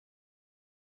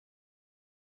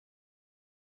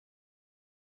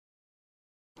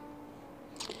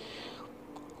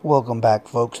Welcome back,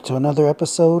 folks, to another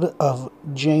episode of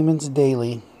Jamin's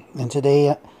Daily. And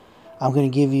today I'm going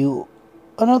to give you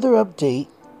another update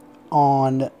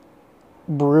on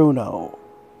Bruno,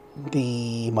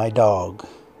 my dog,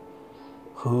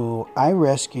 who I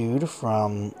rescued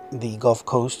from the Gulf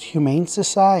Coast Humane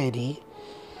Society.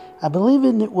 I believe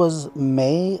it was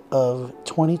May of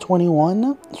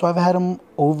 2021, so I've had him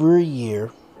over a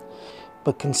year.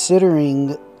 But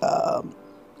considering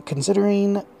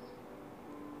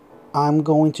I'm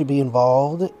going to be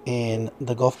involved in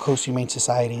the Gulf Coast Humane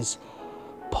Society's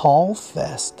Paw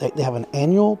Fest. They have an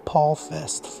annual Paw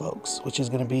Fest, folks, which is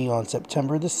going to be on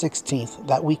September the 16th,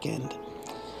 that weekend.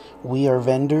 We are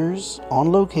vendors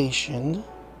on location,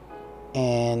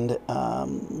 and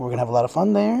we're going to have a lot of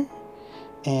fun there.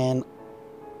 And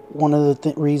one of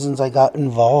the reasons I got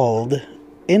involved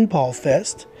in Paw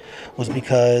Fest was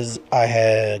because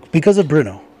of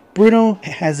Bruno. Bruno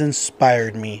has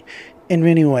inspired me in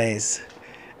many ways,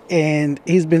 and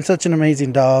he's been such an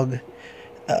amazing dog.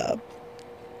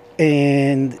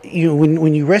 And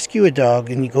when you rescue a dog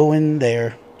and you go in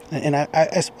there, and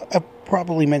I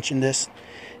probably mentioned this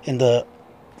in the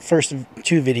first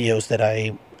two videos that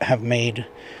I have made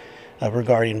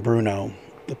regarding Bruno,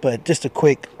 but just a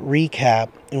quick recap.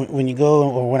 When you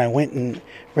go, or when I went and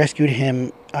rescued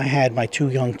him, I had my two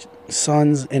young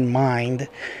sons in mind.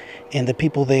 And the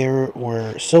people there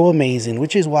were so amazing,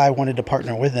 which is why I wanted to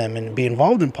partner with them and be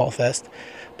involved in Paw Fest.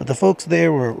 But the folks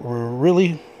there were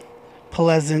really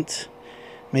pleasant,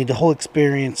 made the whole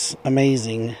experience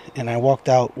amazing. And I walked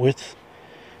out with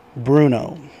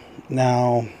Bruno.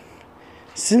 Now,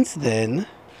 since then,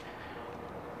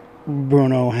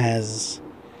 Bruno he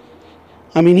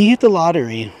hit the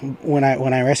lottery when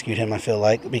I rescued him, I feel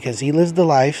like, because he lives the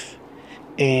life,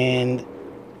 and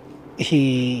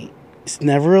he's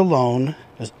never alone.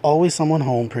 There's always someone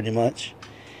home, pretty much,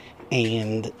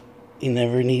 and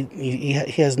he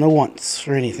has no wants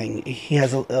for anything. He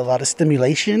has a lot of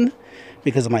stimulation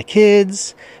because of my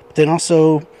kids, but then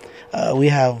also we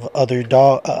have other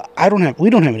dog. We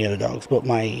don't have any other dogs, but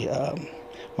my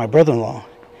brother-in-law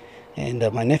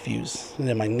and my nephews and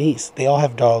then my niece, they all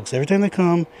have dogs. Every time they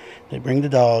come, they bring the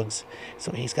dogs,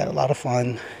 so he's got a lot of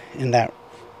fun in that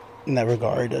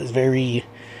regard. It's very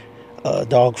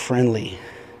dog friendly,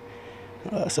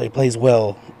 so he plays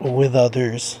well with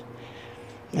others.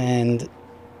 And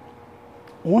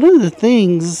one of the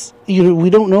things, we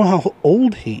don't know how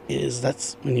old he is.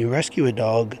 That's when you rescue a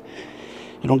dog,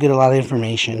 you don't get a lot of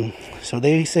information. So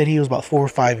they said he was about 4 or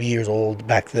 5 years old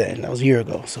back then. That was a year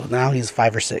ago. So now he's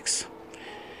 5 or 6.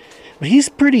 But he's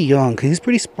pretty young, because he's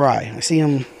pretty spry. I see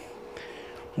him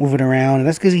moving around, and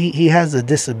that's because he has a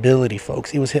disability, folks.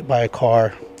 He was hit by a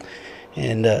car,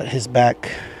 and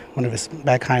one of his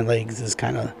back hind legs is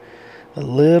kind of a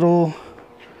little,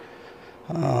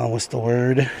 what's the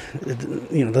word?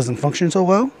 It, doesn't function so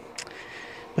well.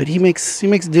 But he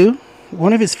makes do.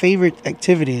 One of his favorite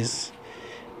activities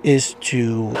is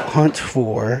to hunt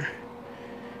for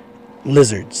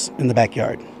lizards in the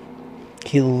backyard.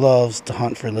 He loves to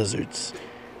hunt for lizards.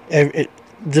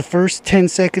 The first 10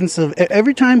 seconds of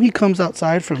every time he comes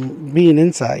outside from being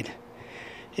inside,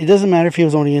 it doesn't matter if he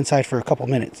was only inside for a couple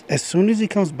minutes. As soon as he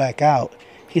comes back out,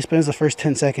 he spends the first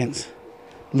 10 seconds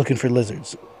looking for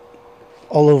lizards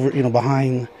all over,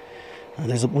 behind.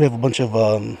 We have a bunch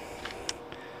of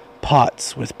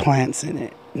pots with plants in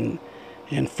it,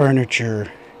 and furniture,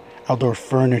 outdoor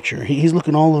furniture. He's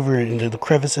looking all over into the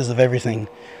crevices of everything.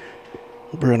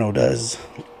 Bruno does,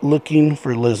 looking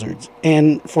for lizards.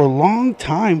 And for a long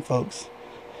time, folks,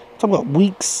 talk about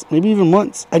weeks, maybe even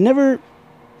months,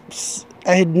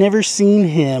 I had never seen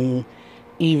him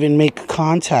even make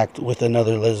contact with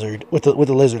another lizard, with a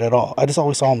lizard at all. I just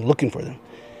always saw him looking for them.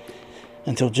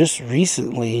 Until just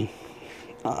recently,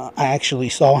 I actually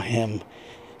saw him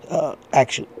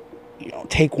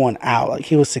take one out. Like,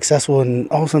 he was successful, and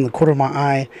all of a sudden, in the corner of my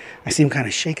eye, I see him kind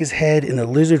of shake his head, and the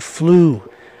lizard flew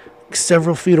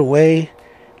several feet away,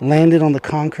 landed on the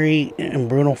concrete, and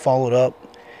Bruno followed up.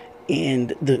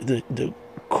 And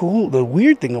the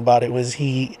weird thing about it was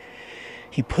he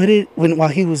put it while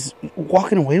he was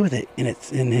walking away with it, and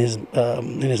it's in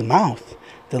his mouth.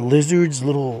 The lizard's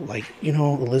little, the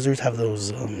lizards have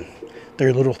those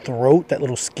their little throat, that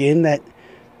little skin that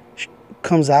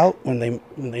comes out when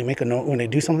they make a note, when they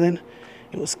do something.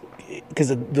 It was because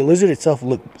the lizard itself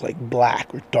looked like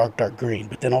black or dark green,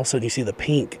 but then all of a sudden you see the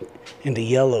pink and the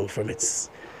yellow from its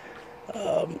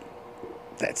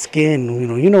that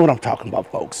skin. You know what I'm talking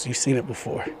about, folks. You've seen it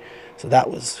before. So that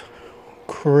was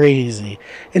crazy.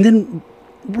 And then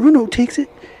Bruno takes it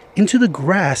into the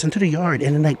grass, into the yard,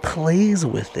 and then plays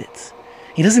with it.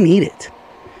 He doesn't eat it.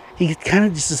 he kind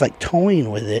of just is like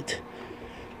toying with it.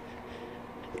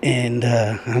 And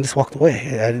I just walked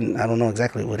away. I don't know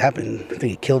exactly what happened. I think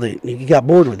he killed it. He got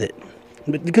bored with it.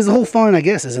 But because the whole fun, I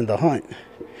guess, is in the hunt.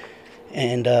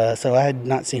 And so I had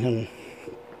not seen him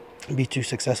be too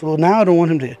successful. Now I don't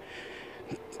want him to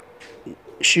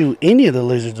shoo any of the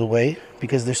lizards away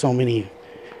because there's so many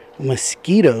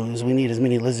mosquitoes. We need as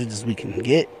many lizards as we can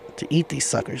get to eat these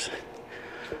suckers.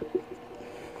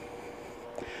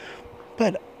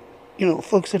 But,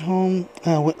 folks at home,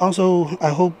 also, I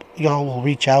hope y'all will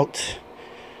reach out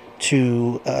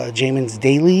to Jamin's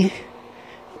Daily.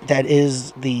 That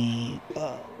is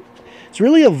it's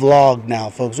really a vlog now,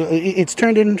 folks. It's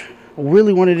turned in,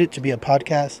 really wanted it to be a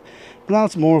podcast, but now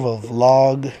it's more of a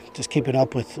vlog, just keeping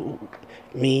up with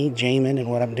me, Jamin, and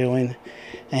what I'm doing,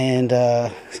 and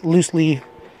loosely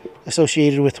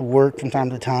associated with work from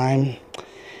time to time.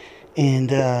 And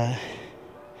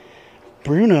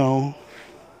Bruno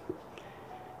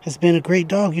has been a great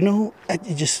dog.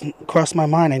 It just crossed my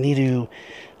mind. I need to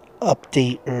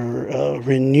update or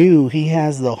renew. He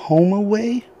has the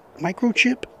HomeAway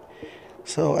microchip,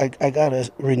 so I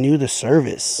gotta renew the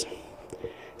service.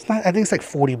 It's not. I think it's like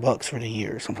 $40 for the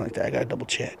year or something like that. I gotta double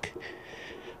check.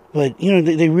 But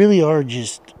they really are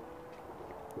just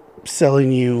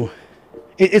selling you.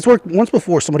 It's worked once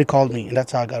before. Somebody called me, and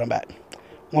that's how I got him back.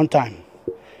 One time.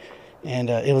 And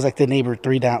it was like the neighbor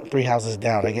three houses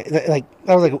down. That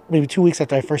was like maybe 2 weeks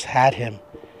after I first had him,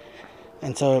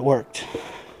 and so it worked.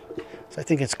 So I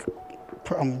think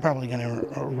I'm probably gonna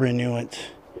renew it.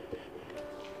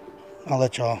 I'll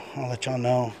let y'all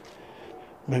know.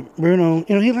 But Bruno,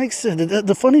 he likes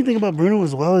the funny thing about Bruno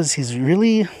as well is he's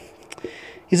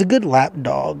a good lap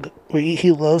dog.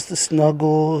 He loves to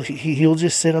snuggle. He'll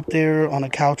just sit up there on a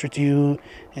couch with you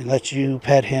and let you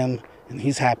pet him, and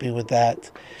he's happy with that.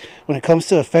 When it comes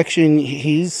to affection,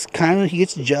 he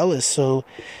gets jealous. So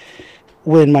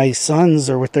when my sons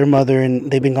are with their mother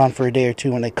and they've been gone for a day or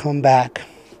two, when they come back,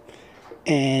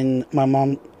 and my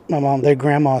mom, their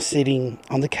grandma's sitting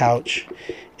on the couch,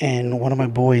 and one of my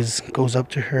boys goes up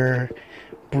to her,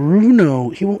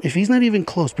 Bruno, if he's not even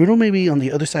close, Bruno may be on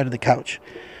the other side of the couch,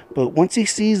 but once he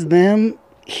sees them,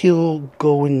 he'll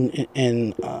go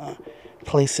and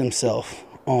place himself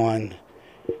on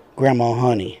Grandma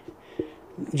Honey,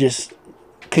 just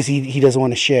because he doesn't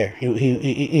want to share.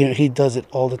 He does it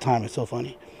all the time. It's so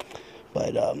funny.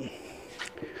 But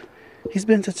he's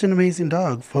been such an amazing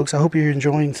dog, folks. I hope you're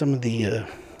enjoying some of the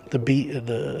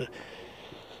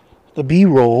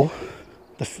B-roll,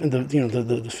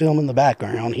 the film in the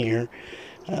background here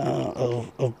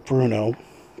of Bruno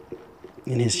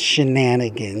and his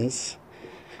shenanigans.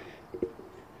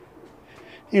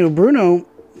 Bruno,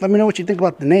 let me know what you think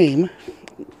about the name.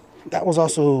 That was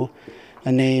also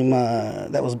a name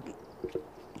that was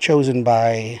chosen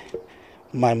by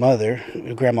my mother,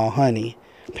 Grandma Honey.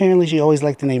 Apparently, she always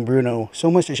liked the name Bruno so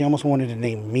much that she almost wanted to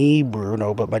name me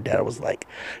Bruno, but my dad was like,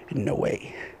 no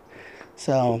way.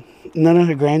 So, none of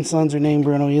her grandsons are named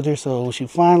Bruno either, so she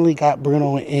finally got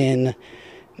Bruno in,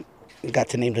 got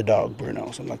to name the dog Bruno.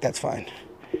 So I'm like, that's fine.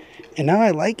 And now I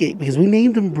like it because we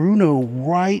named him Bruno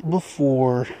right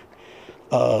before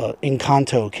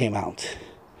Encanto came out.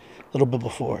 A little bit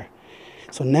before.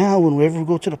 So now whenever we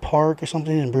go to the park or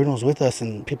something and Bruno's with us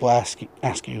and people ask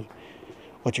you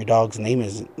what your dog's name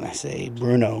is, and I say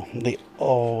Bruno, they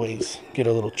always get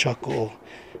a little chuckle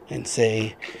and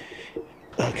say,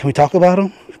 can we talk about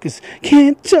him? Because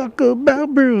can't talk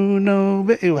about Bruno.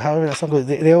 However that song goes,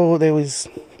 they always,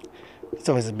 it's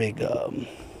always a big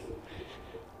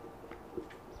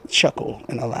chuckle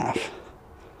and a laugh.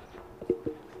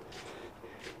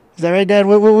 Is that right, Dad?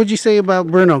 What would you say about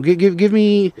Bruno? Give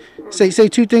me, say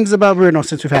 2 things about Bruno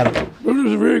since we've had him.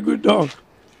 Bruno's a very good dog.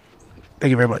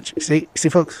 Thank you very much. See,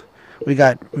 folks, we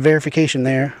got verification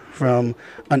there from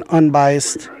an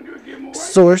unbiased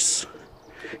source.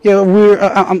 Yeah,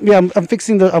 I'm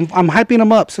fixing I'm hyping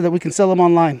them up so that we can sell them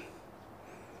online.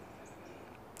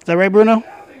 Is that right, Bruno?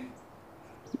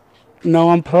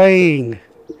 No, I'm playing.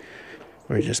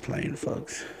 We're just playing,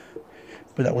 folks.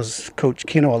 But that was Coach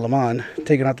Kino Alaman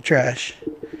taking out the trash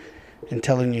and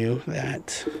telling you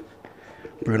that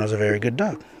Bruno's a very good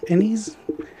dog. And he's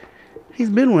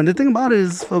been one. The thing about it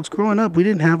is, folks, growing up, we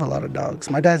didn't have a lot of dogs.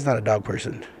 My dad's not a dog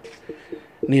person.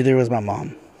 Neither was my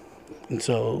mom. And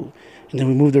then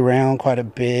we moved around quite a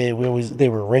bit. They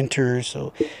were renters,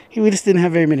 so we just didn't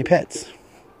have very many pets.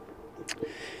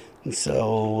 And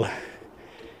so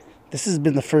this has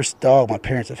been the first dog my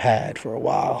parents have had for a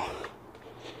while.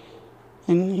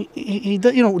 And he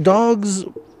dogs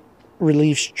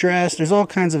relieve stress. There's all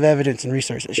kinds of evidence and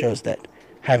research that shows that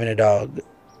having a dog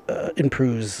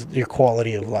improves your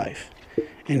quality of life.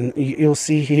 And you'll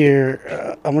see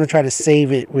here, I'm going to try to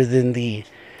save it within the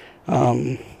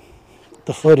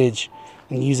footage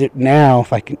and use it now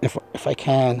if I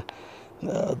can.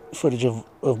 Footage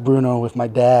of Bruno with my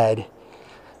dad,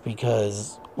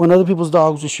 because when other people's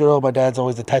dogs would show up, my dad's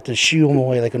always the type to shoo him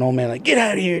away like an old man, like, get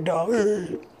out of here, dog.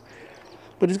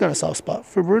 But he's got a soft spot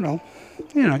for Bruno.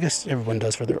 You know, I guess everyone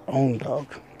does for their own dog.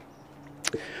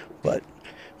 But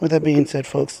with that being said,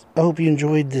 folks, I hope you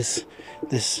enjoyed this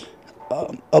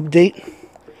update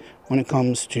when it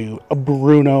comes to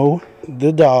Bruno,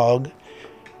 the dog,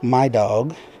 my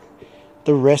dog,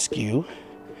 the rescue,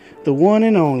 the one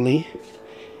and only.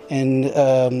 And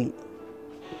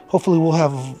hopefully we'll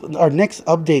have our next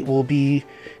update will be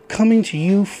coming to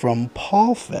you from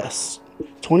Paw Fest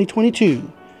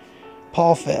 2022.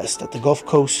 Paw Fest at the Gulf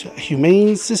Coast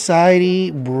Humane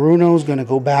Society. Bruno's gonna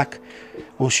go back.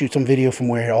 We'll shoot some video from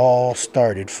where it all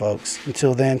started, folks.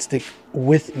 Until then, stick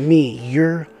with me,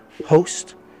 your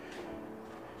host,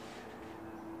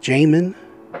 Jamin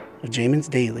of Jamin's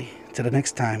Daily. Till the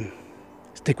next time,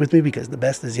 stick with me because the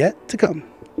best is yet to come.